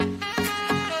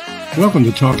Welcome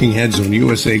to Talking Heads on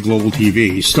USA Global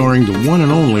TV, starring the one and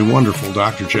only wonderful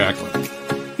Dr. Jacqueline.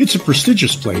 It's a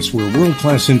prestigious place where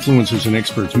world-class influencers and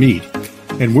experts meet,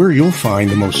 and where you'll find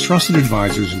the most trusted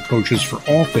advisors and coaches for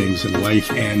all things in life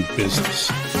and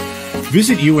business.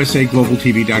 Visit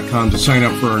usaglobaltv.com to sign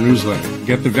up for our newsletter,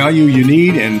 get the value you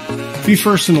need, and be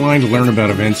first in line to learn about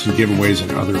events and giveaways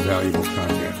and other valuable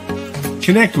content.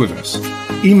 Connect with us.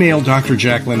 Email Dr.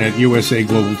 Jacqueline at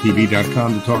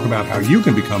usaglobaltv.com to talk about how you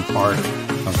can become part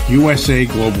of USA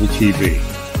Global TV.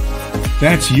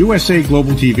 That's USA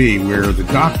Global TV, where the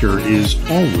doctor is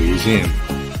always in.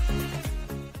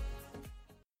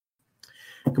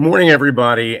 Good morning,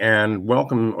 everybody, and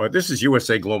welcome. This is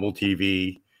USA Global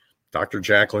TV, Dr.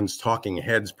 Jacqueline's Talking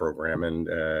Heads program, and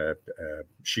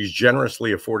she's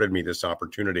generously afforded me this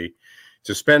opportunity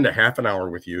to spend a half an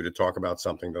hour with you to talk about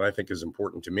something that I think is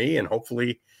important to me and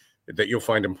hopefully that you'll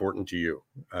find important to you.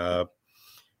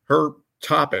 Her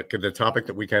topic, the topic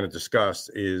that we kind of discussed,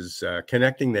 is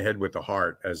connecting the head with the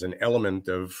heart as an element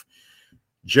of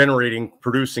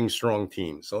producing strong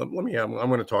teams. So I'm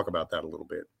going to talk about that a little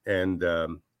bit. And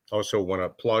also want to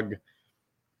plug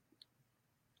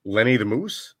Lenny the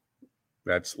Moose.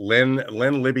 That's Len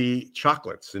Libby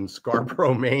Chocolates in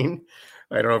Scarborough, Maine.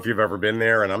 I don't know if you've ever been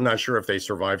there, and I'm not sure if they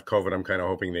survived COVID. I'm kind of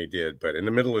hoping they did. But in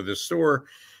the middle of this store,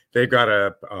 they've got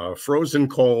a frozen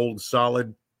cold,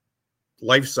 solid,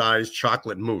 life-size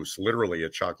chocolate mousse, literally a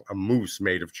mousse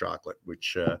made of chocolate,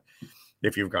 which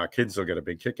if you've got kids, they'll get a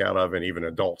big kick out of, and even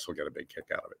adults will get a big kick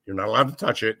out of it. You're not allowed to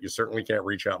touch it. You certainly can't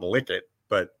reach out and lick it,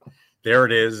 but there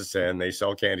it is, and they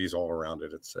sell candies all around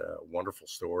it. It's a wonderful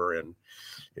store, and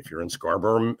if you're in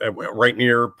Scarborough, right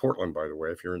near Portland, by the way,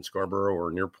 if you're in Scarborough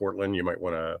or near Portland, you might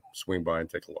want to swing by and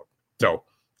take a look. So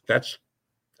that's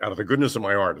out of the goodness of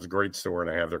my heart. It's a great store,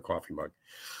 and I have their coffee mug.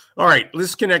 All right,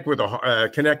 let's connect with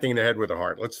connecting the head with the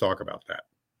heart. Let's talk about that.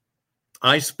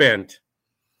 I spent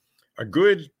a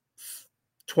good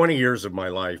 20 years of my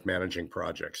life managing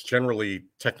projects, generally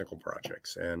technical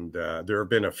projects, and there have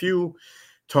been a few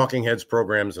Talking Heads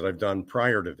programs that I've done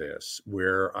prior to this,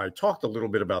 where I talked a little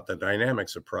bit about the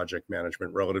dynamics of project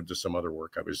management relative to some other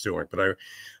work I was doing. But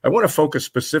I want to focus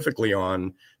specifically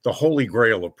on the holy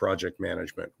grail of project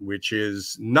management, which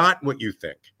is not what you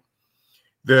think.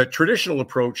 The traditional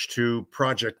approach to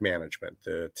project management,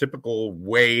 the typical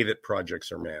way that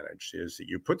projects are managed, is that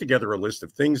you put together a list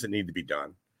of things that need to be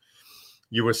done.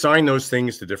 You assign those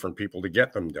things to different people to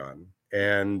get them done,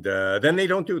 and then they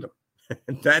don't do them.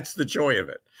 That's the joy of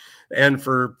it. And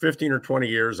for 15 or 20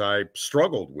 years, I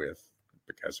struggled with,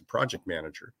 as a project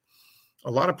manager,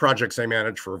 a lot of projects I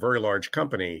managed for a very large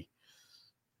company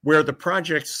where the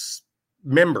project's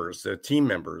members, the team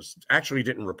members, actually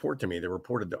didn't report to me. They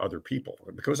reported to other people.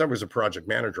 Because I was a project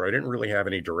manager, I didn't really have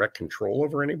any direct control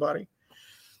over anybody.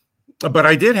 But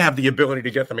I did have the ability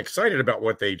to get them excited about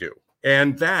what they do.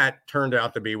 And that turned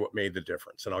out to be what made the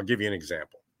difference. And I'll give you an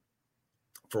example.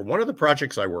 For one of the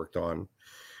projects I worked on,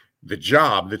 the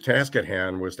task at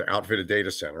hand was to outfit a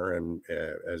data center. And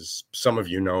as some of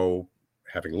you know,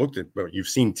 having looked at, you've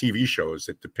seen TV shows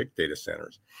that depict data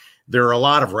centers. There are a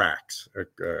lot of racks.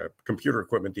 Computer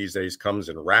equipment these days comes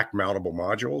in rack mountable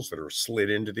modules that are slid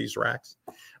into these racks.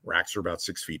 Racks are about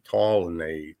 6 feet tall, and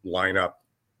they line up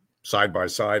side by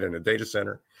side in a data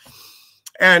center.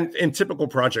 And in typical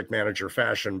project manager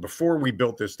fashion, before we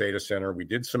built this data center, we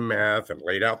did some math and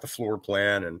laid out the floor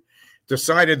plan and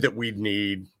decided that we'd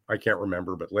need, I can't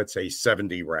remember, but let's say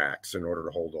 70 racks in order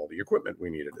to hold all the equipment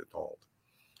we needed to hold.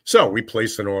 So we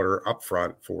placed an order up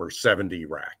front for 70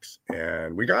 racks,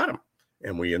 and we got them,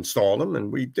 and we installed them,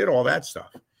 and we did all that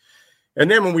stuff. And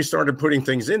then when we started putting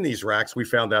things in these racks, we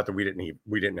found out that we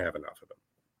didn't have enough of them.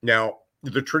 Now,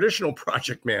 the traditional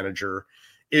project manager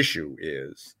issue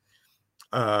is,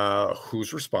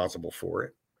 who's responsible for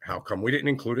it? How come we didn't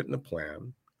include it in the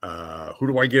plan? Who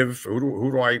do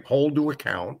I hold to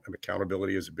account?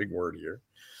 Accountability is a big word here.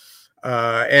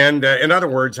 And in other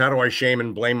words, how do I shame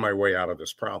and blame my way out of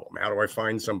this problem? How do I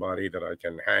find somebody that I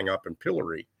can hang up in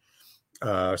pillory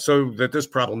so that this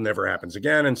problem never happens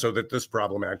again, and so that this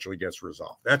problem actually gets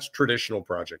resolved? That's traditional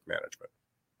project management,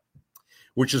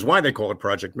 which is why they call it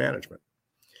project management.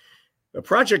 The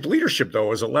project leadership,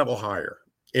 though, is a level higher.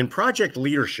 In project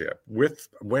leadership,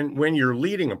 when you're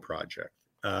leading a project,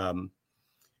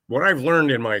 what I've learned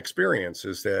in my experience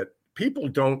is that people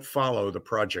don't follow the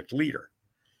project leader.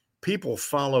 People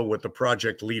follow what the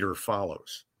project leader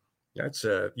follows.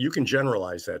 You can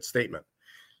generalize that statement.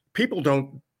 People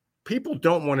don't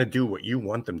want to do what you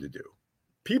want them to do.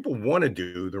 People want to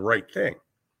do the right thing.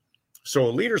 So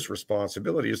a leader's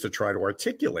responsibility is to try to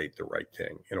articulate the right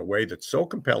thing in a way that's so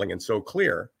compelling and so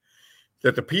clear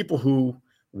that the people who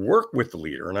work with the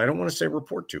leader, and I don't want to say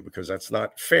report to because that's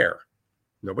not fair.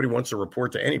 Nobody wants to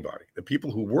report to anybody. The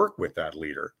people who work with that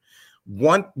leader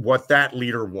want what that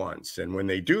leader wants. And when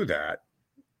they do that,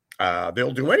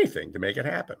 they'll do anything to make it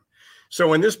happen.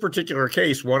 So in this particular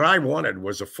case, what I wanted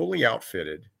was a fully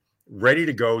outfitted, ready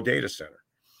to go data center.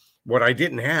 What I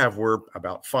didn't have were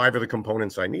about 5 of the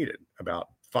components I needed, about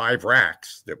 5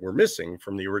 racks that were missing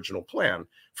from the original plan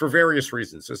for various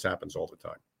reasons. This happens all the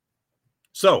time.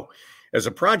 So as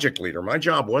a project leader, my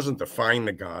job wasn't to find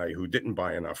the guy who didn't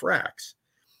buy enough racks.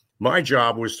 My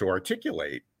job was to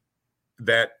articulate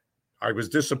that I was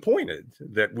disappointed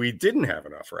that we didn't have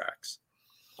enough racks.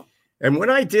 And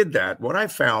when I did that, what I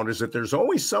found is that there's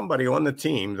always somebody on the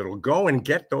team that'll go and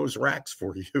get those racks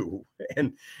for you.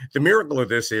 And the miracle of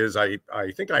this is I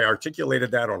think I articulated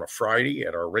that on a Friday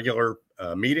at our regular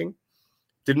meeting.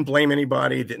 Didn't blame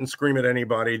anybody, didn't scream at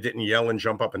anybody, didn't yell and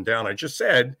jump up and down. I just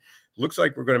said, looks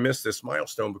like we're going to miss this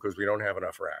milestone because we don't have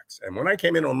enough racks. And when I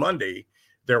came in on Monday,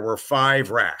 there were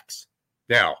 5 racks.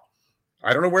 Now,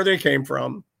 I don't know where they came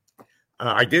from.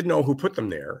 I did know who put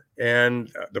them there.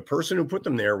 And the person who put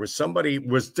them there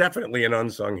was definitely an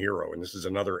unsung hero. And this is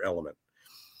another element.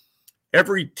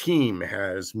 Every team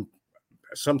has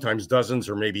sometimes dozens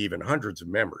or maybe even hundreds of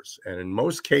members. And in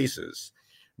most cases,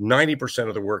 90%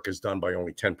 of the work is done by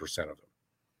only 10% of them.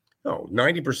 No,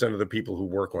 90% of the people who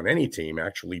work on any team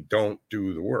actually don't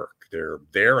do the work. They're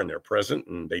there and they're present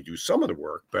and they do some of the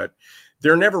work, but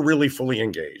they're never really fully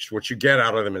engaged. What you get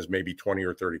out of them is maybe 20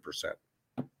 or 30%.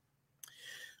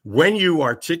 When you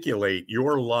articulate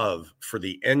your love for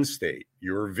the end state,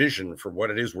 your vision for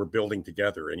what it is we're building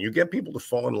together, and you get people to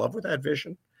fall in love with that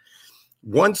vision,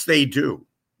 once they do,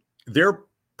 their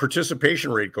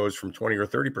participation rate goes from 20 or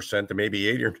 30% to maybe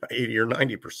 80 or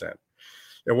 90%.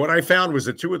 And what I found was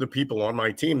that 2 of the people on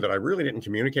my team that I really didn't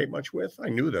communicate much with, I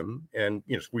knew them, and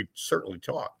we certainly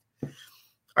talked.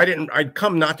 I'd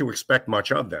come not to expect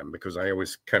much of them because I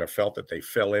always kind of felt that they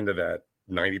fell into that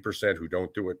 90% who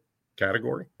don't do it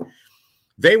category.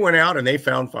 They went out and they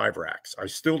found 5 racks. I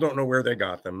still don't know where they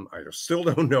got them. I still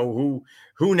don't know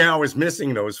who now is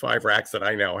missing those 5 racks that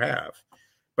I now have.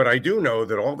 But I do know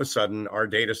that all of a sudden our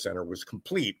data center was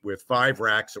complete with 5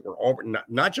 racks that were all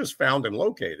not just found and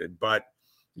located, but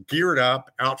geared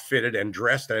up, outfitted, and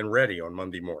dressed and ready on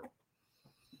Monday morning.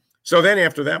 So then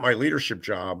after that, my leadership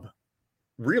job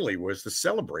really was to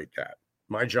celebrate that.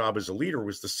 My job as a leader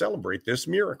was to celebrate this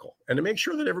miracle and to make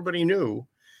sure that everybody knew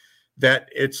that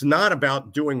it's not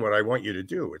about doing what I want you to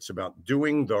do. It's about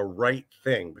doing the right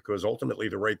thing, because ultimately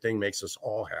the right thing makes us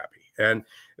all happy.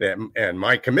 And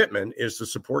my commitment is to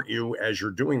support you as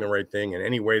you're doing the right thing in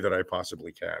any way that I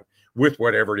possibly can with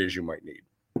whatever it is you might need.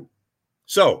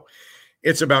 So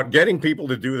it's about getting people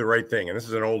to do the right thing. And this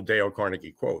is an old Dale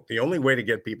Carnegie quote. The only way to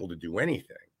get people to do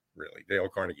anything, really, Dale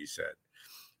Carnegie said,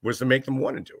 was to make them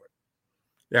want to do it.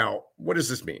 Now, what does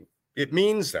this mean? It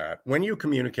means that when you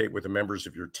communicate with the members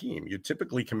of your team, you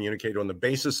typically communicate on the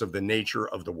basis of the nature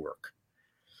of the work.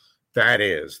 That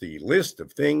is the list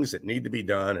of things that need to be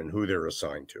done and who they're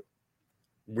assigned to.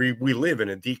 We live in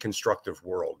a deconstructive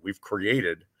world. We've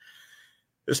created,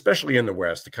 especially in the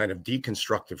West, a kind of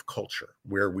deconstructive culture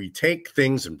where we take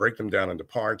things and break them down into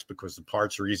parts because the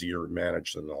parts are easier to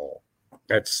manage than the whole.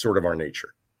 That's sort of our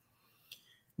nature.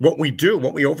 What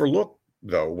we overlook,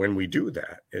 though, when we do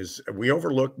that, is we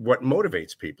overlook what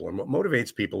motivates people. And what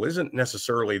motivates people isn't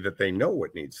necessarily that they know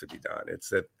what needs to be done. It's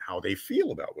that how they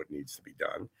feel about what needs to be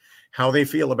done, how they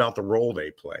feel about the role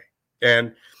they play.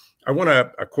 And I want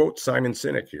to quote Simon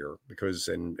Sinek here, because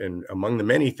in among the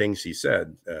many things he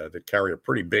said that carry a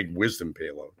pretty big wisdom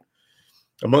payload,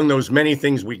 among those many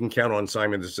things we can count on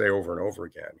Simon to say over and over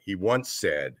again, he once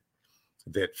said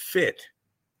that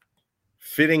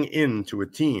fitting into a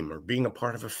team, or being a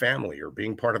part of a family, or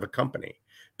being part of a company,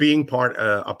 being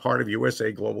a part of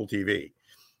USA Global TV,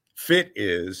 fit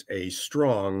is a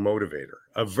strong motivator,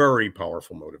 a very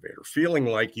powerful motivator. Feeling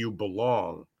like you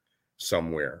belong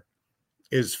somewhere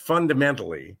is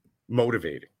fundamentally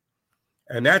motivating.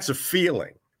 And that's a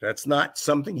feeling. That's not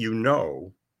something you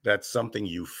know, that's something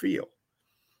you feel.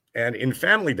 And in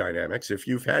family dynamics, if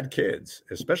you've had kids,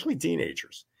 especially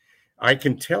teenagers, I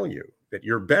can tell you that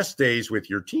your best days with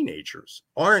your teenagers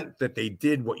aren't that they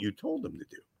did what you told them to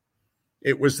do.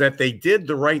 It was that they did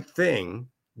the right thing,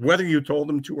 whether you told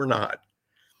them to or not.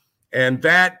 And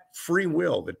that free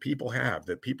will that people have,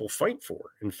 that people fight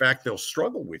for, in fact, they'll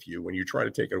struggle with you when you try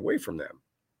to take it away from them.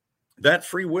 That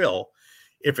free will,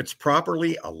 if it's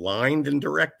properly aligned and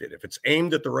directed, if it's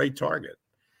aimed at the right target,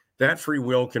 that free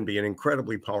will can be an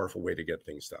incredibly powerful way to get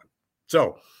things done.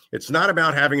 So it's not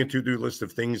about having a to-do list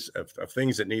of things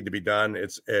that need to be done.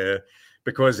 It's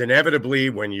because inevitably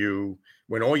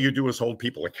when all you do is hold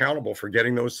people accountable for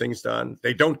getting those things done,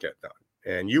 they don't get done.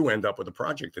 And you end up with a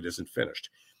project that isn't finished.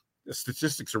 The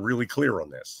statistics are really clear on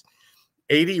this.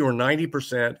 80 or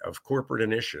 90% of corporate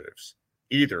initiatives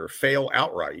either fail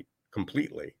outright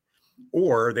completely,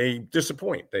 or they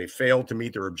disappoint. They fail to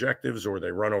meet their objectives, or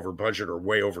they run over budget or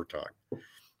way over time.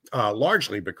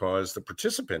 Largely because the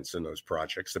participants in those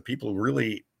projects, the people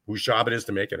whose job it is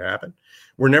to make it happen,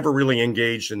 were never really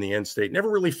engaged in the end state, never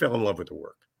really fell in love with the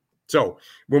work. So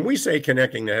when we say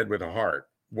connecting the head with the heart,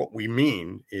 what we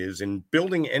mean is in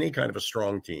building any kind of a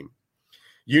strong team,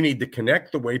 you need to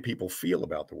connect the way people feel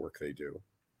about the work they do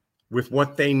with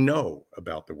what they know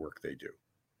about the work they do.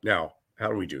 Now, how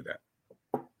do we do that?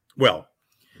 Well,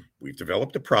 we've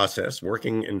developed a process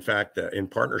working, in fact, in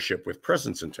partnership with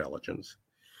Presence Intelligence.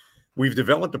 We've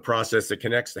developed a process that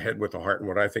connects the head with the heart in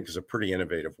what I think is a pretty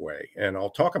innovative way. And I'll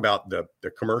talk about the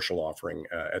commercial offering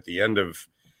at the end of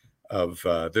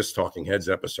this Talking Heads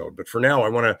episode. But for now, I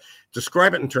want to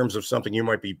describe it in terms of something you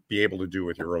might be able to do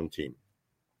with your own team.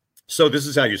 So this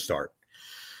is how you start.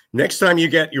 Next time you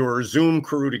get your Zoom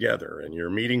crew together and you're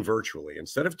meeting virtually,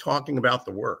 instead of talking about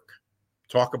the work,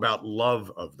 talk about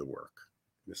love of the work.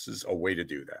 This is a way to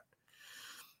do that.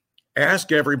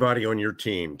 Ask everybody on your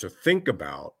team to think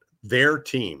about their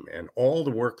team and all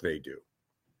the work they do,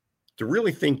 to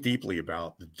really think deeply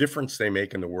about the difference they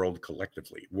make in the world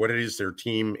collectively, what it is their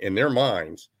team in their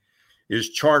minds is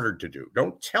chartered to do.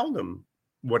 Don't tell them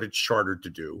what it's chartered to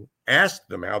do. Ask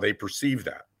them how they perceive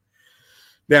that.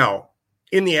 Now,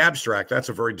 in the abstract, that's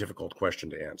a very difficult question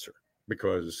to answer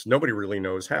because nobody really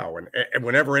knows how. And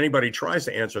whenever anybody tries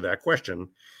to answer that question,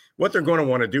 what they're going to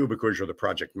want to do, because you're the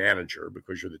project manager,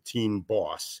 because you're the team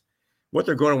boss, what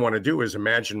they're going to want to do is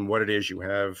imagine what it is you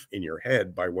have in your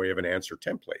head by way of an answer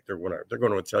template. They're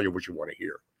going to tell you what you want to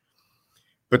hear.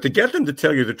 But to get them to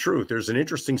tell you the truth, there's an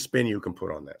interesting spin you can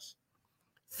put on this.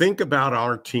 Think about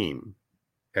our team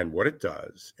and what it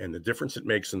does and the difference it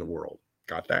makes in the world.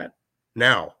 Got that?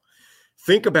 Now,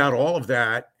 think about all of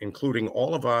that, including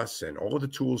all of us and all of the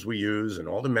tools we use and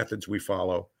all the methods we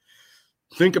follow.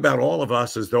 Think about all of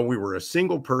us as though we were a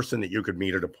single person that you could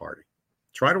meet at a party.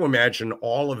 Try to imagine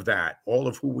all of that, all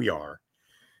of who we are,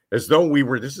 as though we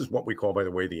were, this is what we call, by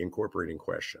the way, the incorporating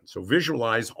question. So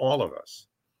visualize all of us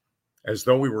as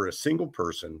though we were a single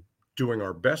person doing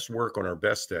our best work on our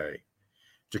best day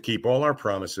to keep all our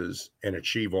promises and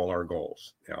achieve all our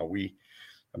goals. Now,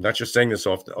 I'm not just saying this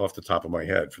off the top of my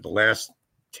head. For the last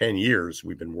 10 years,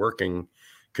 we've been working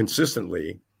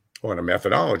consistently on a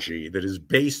methodology that is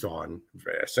based on,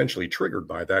 essentially triggered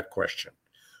by that question.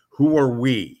 Who are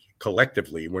we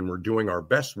collectively when we're doing our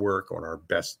best work on our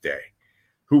best day?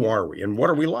 Who are we and what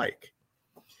are we like?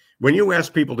 When you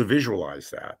ask people to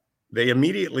visualize that, they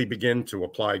immediately begin to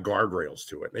apply guardrails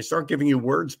to it. They start giving you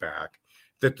words back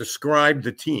that describe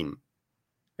the team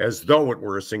as though it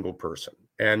were a single person.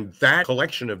 And that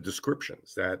collection of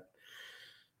descriptions,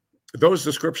 those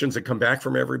descriptions that come back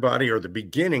from everybody are the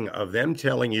beginning of them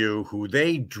telling you who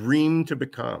they dream to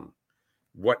become,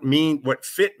 what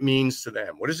fit means to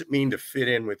them. What does it mean to fit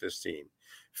in with this team?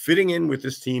 Fitting in with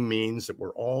this team means that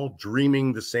we're all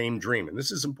dreaming the same dream. And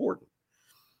this is important.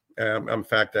 In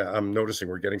fact, I'm noticing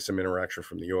we're getting some interaction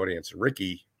from the audience.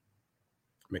 Ricky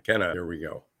McKenna, here we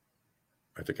go.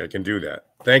 I think I can do that.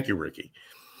 Thank you, Ricky.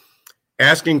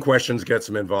 Asking questions gets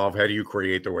them involved. How do you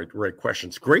create the right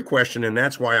questions? Great question. And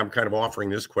that's why I'm kind of offering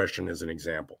this question as an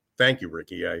example. Thank you,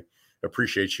 Ricky. I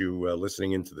appreciate you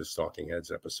listening into this Talking Heads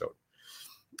episode.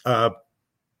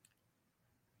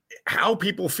 How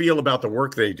people feel about the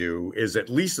work they do is at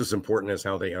least as important as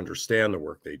how they understand the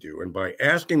work they do. And by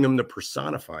asking them to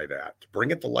personify that, to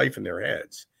bring it to life in their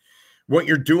heads, what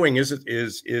you're doing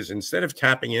is instead of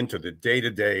tapping into the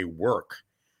day-to-day work,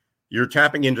 you're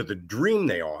tapping into the dream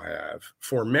they all have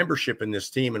for membership in this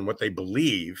team and what they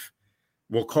believe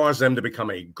will cause them to become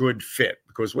a good fit,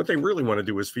 because what they really want to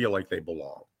do is feel like they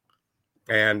belong.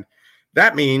 And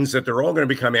that means that they're all going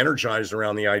to become energized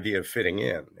around the idea of fitting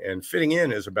in. And fitting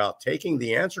in is about taking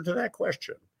the answer to that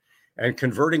question and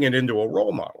converting it into a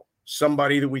role model,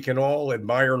 somebody that we can all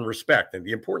admire and respect. And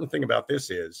the important thing about this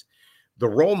is the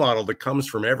role model that comes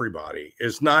from everybody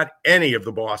is not any of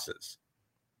the bosses.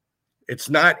 It's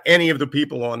not any of the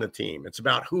people on the team. It's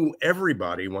about who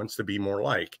everybody wants to be more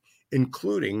like,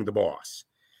 including the boss,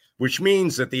 which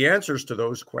means that the answers to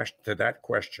that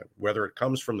question, whether it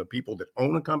comes from the people that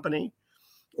own a company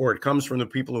or it comes from the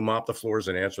people who mop the floors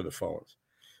and answer the phones,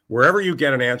 wherever you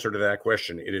get an answer to that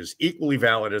question, it is equally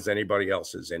valid as anybody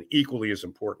else's and equally as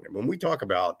important. And when we talk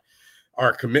about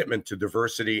our commitment to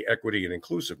diversity, equity, and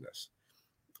inclusiveness,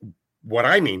 What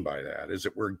I mean by that is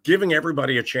that we're giving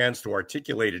everybody a chance to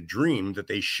articulate a dream that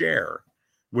they share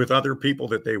with other people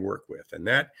that they work with. And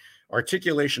that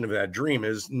articulation of that dream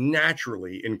is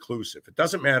naturally inclusive. It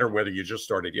doesn't matter whether you just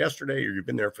started yesterday or you've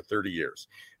been there for 30 years.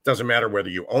 It doesn't matter whether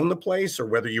you own the place or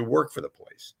whether you work for the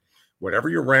place. Whatever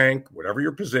your rank, whatever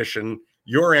your position,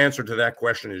 your answer to that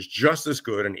question is just as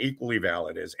good and equally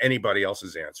valid as anybody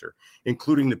else's answer,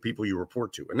 including the people you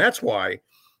report to. And that's why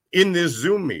in this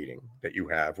Zoom meeting that you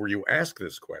have where you ask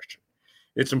this question,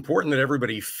 it's important that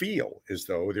everybody feel as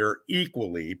though they're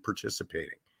equally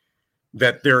participating,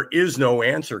 that there is no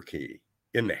answer key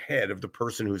in the head of the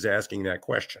person who's asking that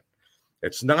question.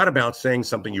 It's not about saying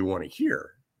something you want to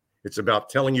hear. It's about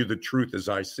telling you the truth as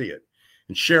I see it.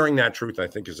 And sharing that truth, I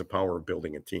think, is the power of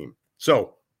building a team.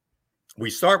 So we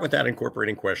start with that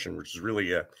incorporating question, which is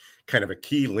really a kind of a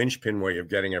key linchpin way of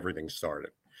getting everything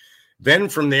started. Then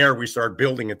from there, we start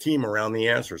building a team around the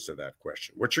answers to that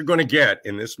question. What you're going to get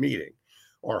in this meeting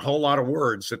are a whole lot of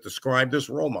words that describe this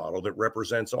role model that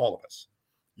represents all of us.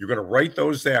 You're going to write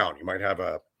those down. You might have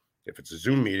if it's a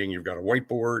Zoom meeting, you've got a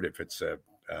whiteboard. If it's a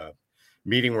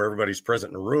meeting where everybody's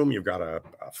present in a room, you've got a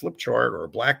flip chart or a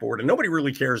blackboard, and nobody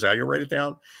really cares how you write it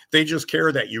down. They just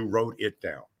care that you wrote it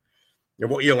down. And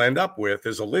what you'll end up with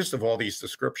is a list of all these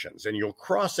descriptions, and you'll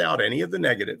cross out any of the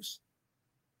negatives,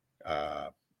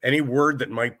 any word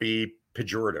that might be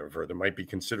pejorative or that might be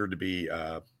considered to be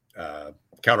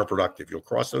counterproductive. You'll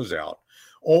cross those out.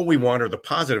 All we want are the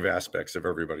positive aspects of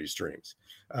everybody's dreams.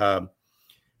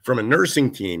 From a nursing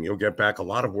team, you'll get back a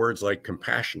lot of words like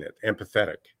compassionate,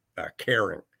 empathetic,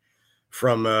 caring.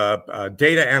 From a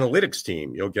data analytics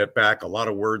team, you'll get back a lot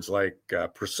of words like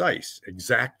precise,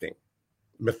 exacting,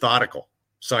 methodical,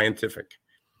 scientific.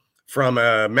 From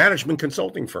a management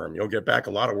consulting firm, you'll get back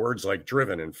a lot of words like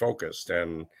driven and focused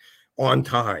and on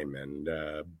time and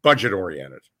budget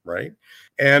oriented, right?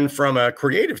 And from a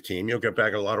creative team, you'll get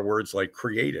back a lot of words like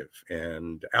creative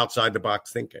and outside the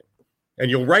box thinking. And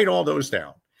you'll write all those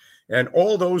down. And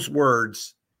all those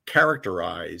words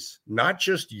characterize not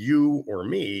just you or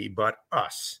me, but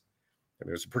us. And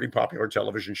there's a pretty popular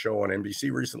television show on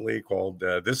NBC recently called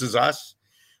This Is Us.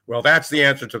 Well, that's the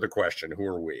answer to the question, who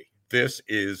are we? This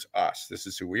is us. This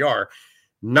is who we are.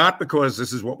 Not because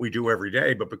this is what we do every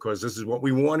day, but because this is what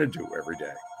we want to do every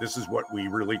day. This is what we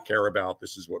really care about.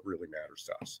 This is what really matters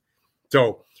to us.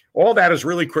 So all that is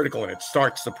really critical, and it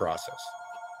starts the process.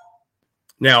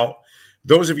 Now,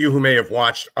 those of you who may have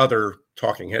watched other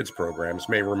Talking Heads programs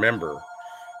may remember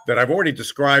that I've already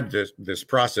described this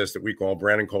process that we call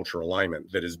brand and culture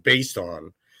alignment that is based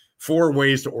on 4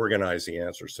 ways to organize the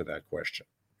answers to that question.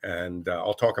 And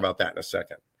I'll talk about that in a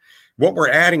second. What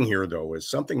we're adding here, though, is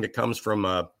something that comes from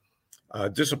a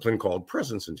discipline called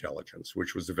presence intelligence,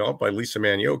 which was developed by Lisa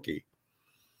Manioki,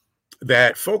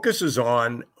 that focuses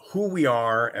on who we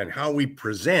are and how we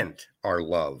present our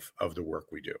love of the work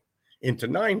we do into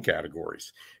 9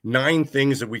 categories, 9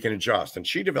 things that we can adjust. And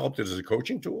she developed it as a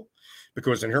coaching tool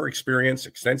because in her experience,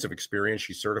 extensive experience,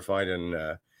 she's certified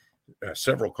in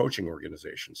several coaching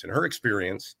organizations. In her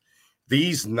experience,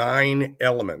 these 9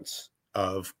 elements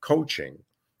of coaching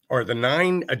are the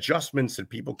 9 adjustments that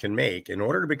people can make in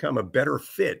order to become a better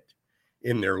fit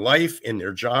in their life, in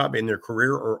their job, in their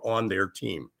career, or on their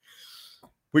team.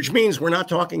 Which means we're not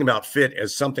talking about fit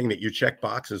as something that you check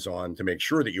boxes on to make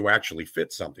sure that you actually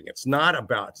fit something. It's not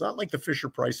like the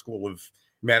Fisher-Price School of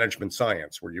Management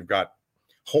Science where you've got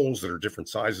holes that are different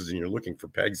sizes and you're looking for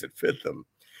pegs that fit them.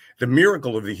 The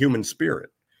miracle of the human spirit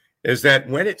is that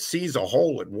when it sees a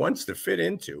hole it wants to fit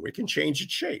into, it can change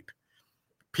its shape.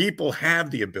 People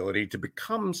have the ability to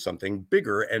become something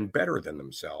bigger and better than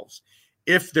themselves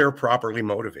if they're properly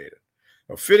motivated.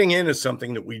 Now, fitting in is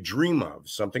something that we dream of,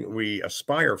 something we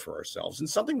aspire for ourselves, and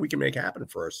something we can make happen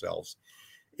for ourselves.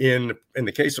 In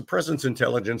the case of presence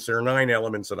intelligence, there are 9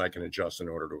 elements that I can adjust in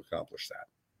order to accomplish that.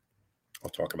 I'll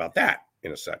talk about that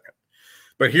in a second.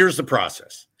 But here's the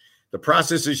process. The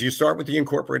process is you start with the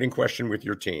incorporating question with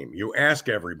your team. You ask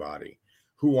everybody,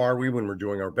 who are we when we're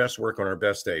doing our best work on our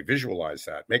best day? Visualize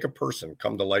that. Make a person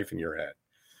come to life in your head.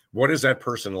 What is that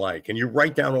person like? And you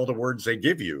write down all the words they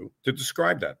give you to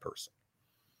describe that person.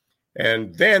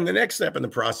 And then the next step in the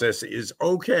process is,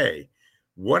 okay,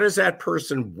 what is that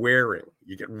person wearing?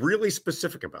 You get really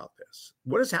specific about this.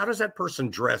 How does that person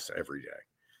dress every day?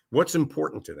 What's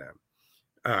important to them?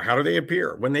 How do they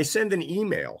appear? When they send an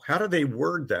email, how do they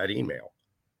word that email?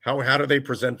 How do they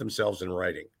present themselves in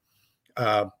writing?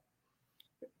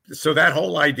 So that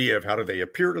whole idea of how do they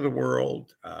appear to the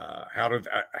world,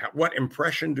 what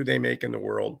impression do they make in the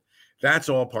world? That's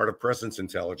all part of presence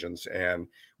intelligence. And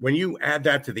when you add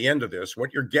that to the end of this,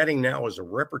 what you're getting now is a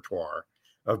repertoire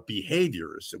of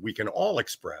behaviors that we can all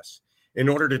express in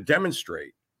order to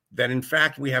demonstrate that, in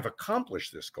fact, we have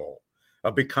accomplished this goal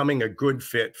of becoming a good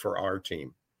fit for our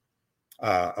team.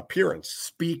 Appearance,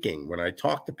 speaking, when I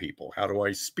talk to people, how do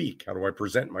I speak? How do I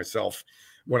present myself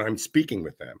when I'm speaking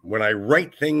with them? When I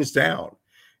write things down,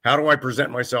 how do I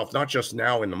present myself, not just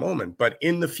now in the moment, but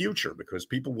in the future, because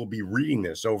people will be reading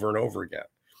this over and over again.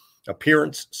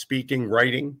 Appearance, speaking,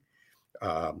 writing.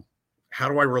 How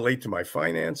do I relate to my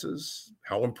finances?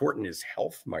 How important is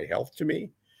health, my health to me?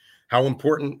 How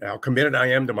committed I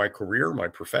am to my career, my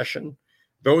profession.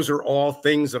 Those are all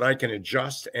things that I can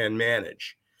adjust and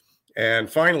manage. And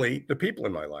finally, the people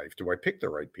in my life. Do I pick the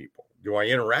right people? Do I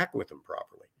interact with them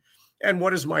properly? And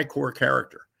what is my core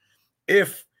character?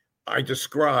 If I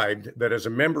described that as a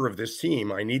member of this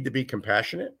team, I need to be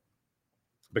compassionate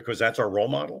because that's our role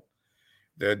model.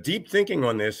 The deep thinking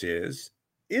on this is,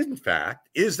 in fact,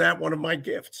 is that one of my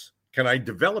gifts? Can I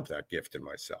develop that gift in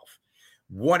myself?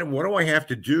 What do I have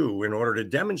to do in order to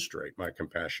demonstrate my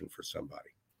compassion for somebody?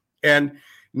 And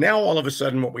now all of a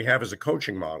sudden, what we have is a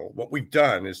coaching model. What we've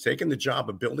done is taken the job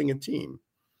of building a team,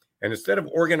 and instead of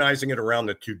organizing it around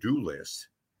the to-do list,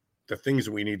 the things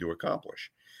that we need to accomplish,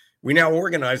 we now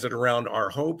organize it around our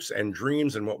hopes and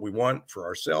dreams and what we want for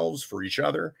ourselves, for each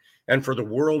other, and for the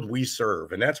world we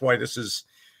serve. And that's why this is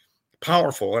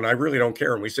powerful. And I really don't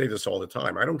care. And we say this all the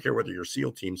time. I don't care whether you're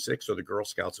SEAL Team 6 or the Girl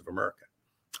Scouts of America.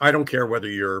 I don't care whether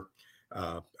you're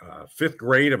fifth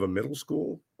grade of a middle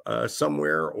school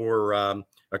somewhere or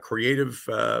a creative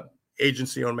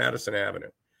agency on Madison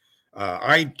Avenue.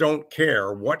 I don't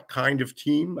care what kind of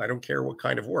team. I don't care what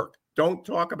kind of work. Don't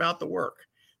talk about the work.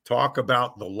 Talk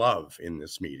about the love in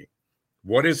this meeting.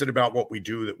 What is it about what we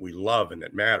do that we love and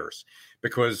that matters?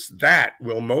 Because that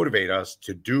will motivate us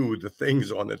to do the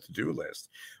things on the to-do list.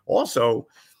 Also,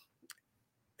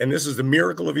 and this is the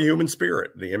miracle of a human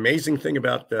spirit, the amazing thing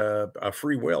about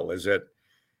free will is that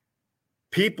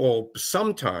people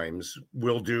sometimes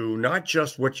will do not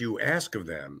just what you ask of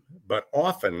them, but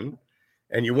often,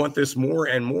 and you want this more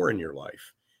and more in your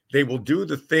life, they will do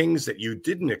the things that you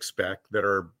didn't expect that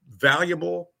are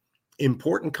valuable,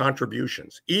 important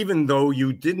contributions, even though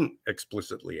you didn't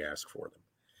explicitly ask for them.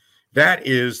 That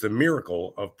is the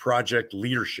miracle of project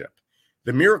leadership.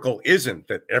 The miracle isn't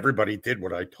that everybody did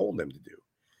what I told them to do.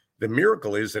 The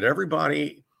miracle is that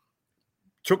everybody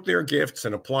took their gifts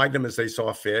and applied them as they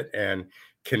saw fit and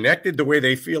connected the way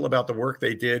they feel about the work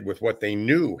they did with what they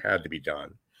knew had to be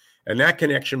done. And that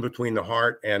connection between the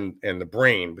heart and the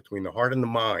brain, between the heart and the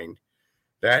mind,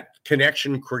 that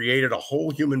connection created a whole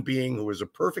human being who was a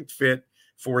perfect fit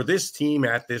for this team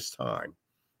at this time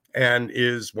and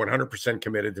is 100%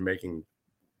 committed to making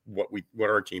what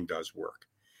our team does work.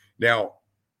 Now,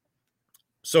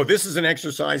 so this is an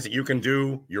exercise that you can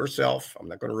do yourself. I'm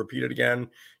not going to repeat it again.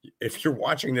 If you're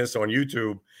watching this on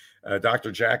YouTube,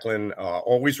 Dr. Jacqueline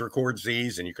always records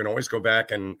these, and you can always go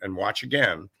back and watch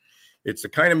again. It's the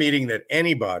kind of meeting that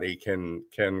anybody can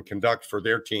conduct for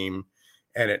their team,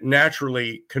 and it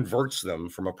naturally converts them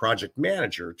from a project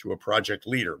manager to a project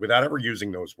leader without ever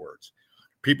using those words.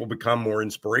 People become more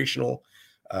inspirational.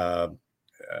 The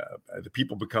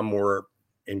people become more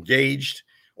engaged.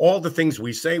 All the things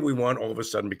we say we want all of a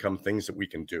sudden become things that we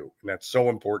can do. And that's so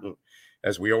important.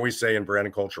 As we always say in brand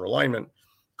and culture alignment,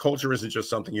 culture isn't just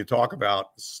something you talk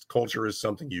about. Culture is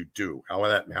something you do, how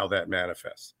that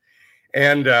manifests.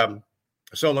 And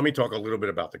so let me talk a little bit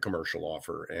about the commercial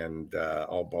offer. And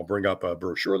I'll bring up a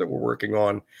brochure that we're working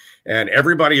on. And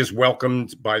everybody is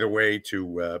welcomed, by the way,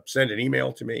 to send an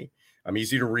email to me. I'm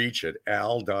easy to reach at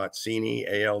al.cini,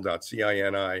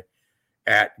 al.cini,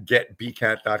 at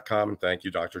getbcat.com. And thank you,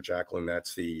 Dr. Jacqueline.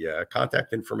 That's the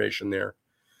contact information there.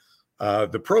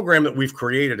 The program that we've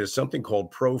created is something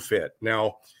called ProFit.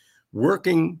 Now,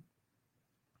 working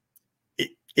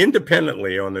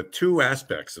independently on the two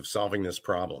aspects of solving this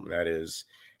problem, that is,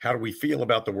 how do we feel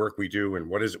about the work we do and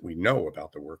what is it we know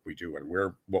about the work we do and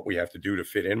what we have to do to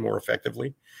fit in more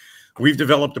effectively, we've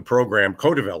co-developed a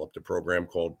program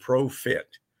called ProFit.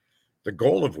 The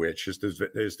goal of which is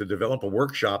to develop a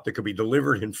workshop that could be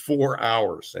delivered in 4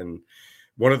 hours. And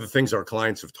one of the things our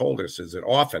clients have told us is that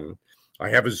often I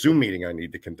have a Zoom meeting I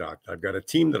need to conduct. I've got a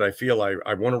team that I feel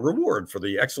I want to reward for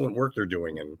the excellent work they're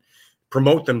doing and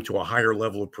promote them to a higher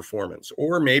level of performance.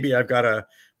 Or maybe I've got a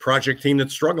project team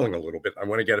that's struggling a little bit. I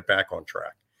want to get it back on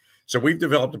track. So we've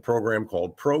developed a program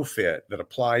called ProFit that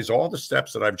applies all the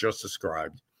steps that I've just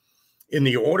described in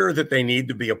the order that they need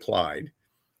to be applied.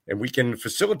 And we can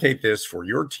facilitate this for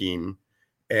your team.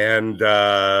 And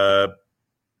the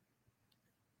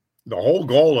whole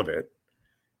goal of it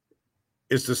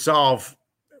is to solve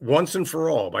once and for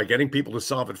all, by getting people to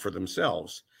solve it for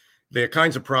themselves, the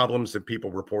kinds of problems that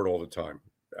people report all the time.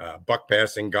 Buck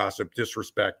passing, gossip,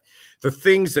 disrespect. The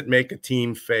things that make a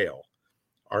team fail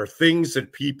are things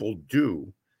that people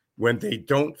do when they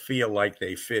don't feel like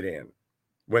they fit in,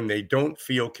 when they don't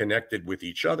feel connected with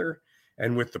each other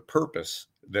and with the purpose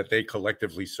that they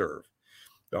collectively serve.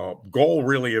 The goal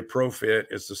really of ProFit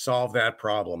is to solve that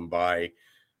problem by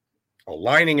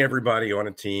aligning everybody on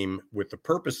a team with the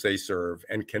purpose they serve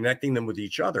and connecting them with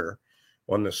each other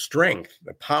on the strength,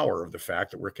 the power of the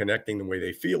fact that we're connecting the way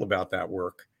they feel about that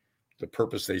work, the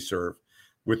purpose they serve,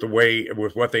 with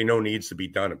what they know needs to be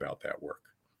done about that work.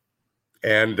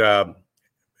 And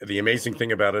the amazing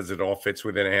thing about it is it all fits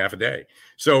within a half a day.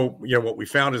 So, what we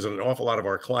found is that an awful lot of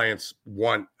our clients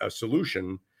want a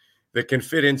solution that can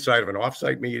fit inside of an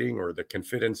offsite meeting or that can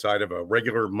fit inside of a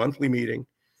regular monthly meeting.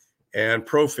 And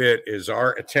ProFit is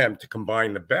our attempt to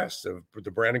combine the best of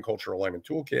the Brand and Culture Alignment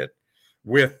Toolkit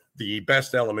with the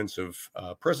best elements of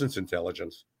presence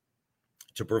intelligence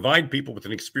to provide people with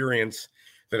an experience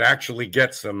that actually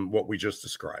gets them what we just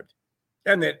described,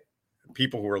 and that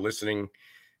people who are listening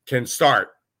can start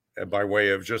by way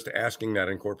of just asking that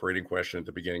incorporating question at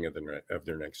the beginning of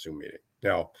their next Zoom meeting.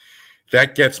 Now,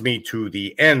 that gets me to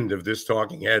the end of this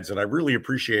Talking Heads, and I really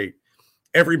appreciate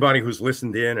everybody who's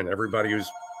listened in and everybody who's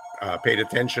paid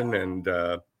attention,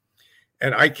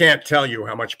 and I can't tell you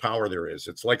how much power there is.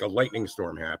 It's like a lightning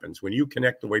storm happens when you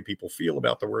connect the way people feel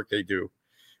about the work they do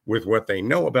with what they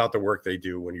know about the work they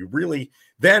do. When you really,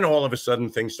 then all of a sudden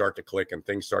things start to click and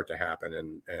things start to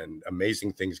happen, and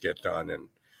amazing things get done. And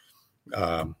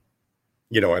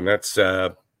and that's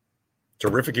a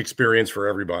terrific experience for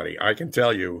everybody. I can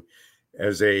tell you,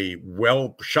 as a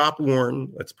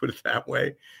shop-worn, let's put it that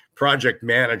way, project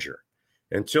manager,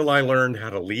 until I learned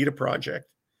how to lead a project,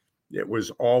 it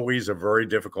was always a very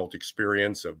difficult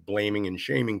experience of blaming and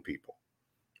shaming people.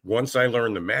 Once I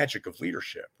learned the magic of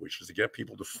leadership, which is to get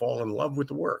people to fall in love with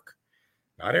the work,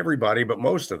 not everybody, but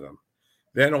most of them,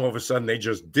 then all of a sudden they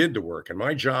just did the work. And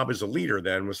my job as a leader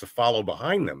then was to follow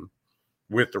behind them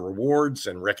with the rewards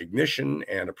and recognition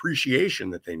and appreciation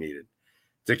that they needed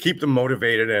to keep them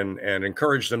motivated and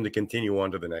encourage them to continue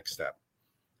on to the next step.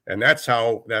 And that's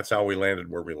how we landed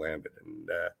where we landed. And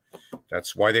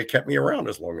that's why they kept me around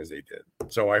as long as they did.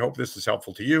 So I hope this is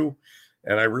helpful to you.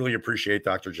 And I really appreciate,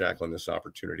 Dr. Jacqueline, this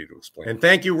opportunity to explain. And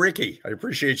thank you, Ricky. I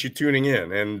appreciate you tuning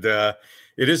in. And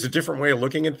it is a different way of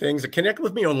looking at things. Connect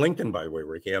with me on LinkedIn, by the way,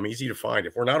 Ricky. I'm easy to find.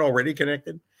 If we're not already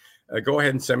connected, go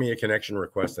ahead and send me a connection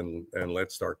request and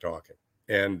let's start talking.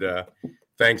 And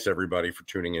thanks, everybody, for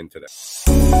tuning in today.